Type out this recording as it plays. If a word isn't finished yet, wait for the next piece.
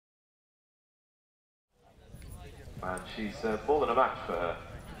And she's more than a match for her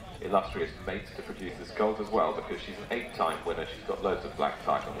illustrious mates to produce this colt as well, because she's an 8-time winner. She's got loads of black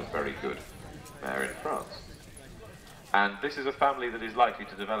type and was very good mare in France. And this is a family that is likely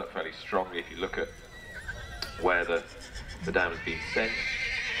to develop fairly strongly if you look at where the dam has been sent.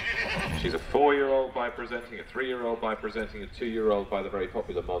 She's a 4-year-old by presenting, a 3-year-old by presenting, a 2-year-old by the very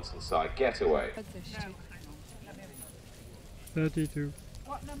popular Monson-side Getaway. 32.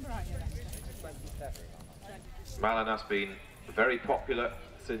 What number are you? Malinas been very popular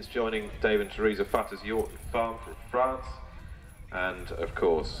since joining Dave and Teresa Futter's York farm from France, and of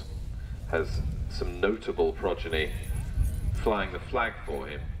course has some notable progeny flying the flag for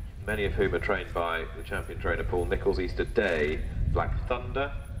him, many of whom are trained by the champion trainer Paul Nicholls. Easter Day, Black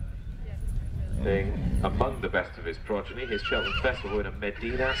Thunder, being among the best of his progeny. His Cheltenham Festival winner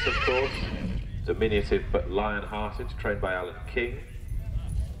Medinas, of course, diminutive but lion-hearted, trained by Alan King.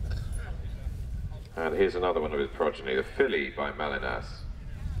 And here's another one of his progeny, the filly by Malinas.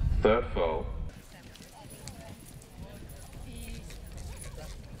 3rd foal,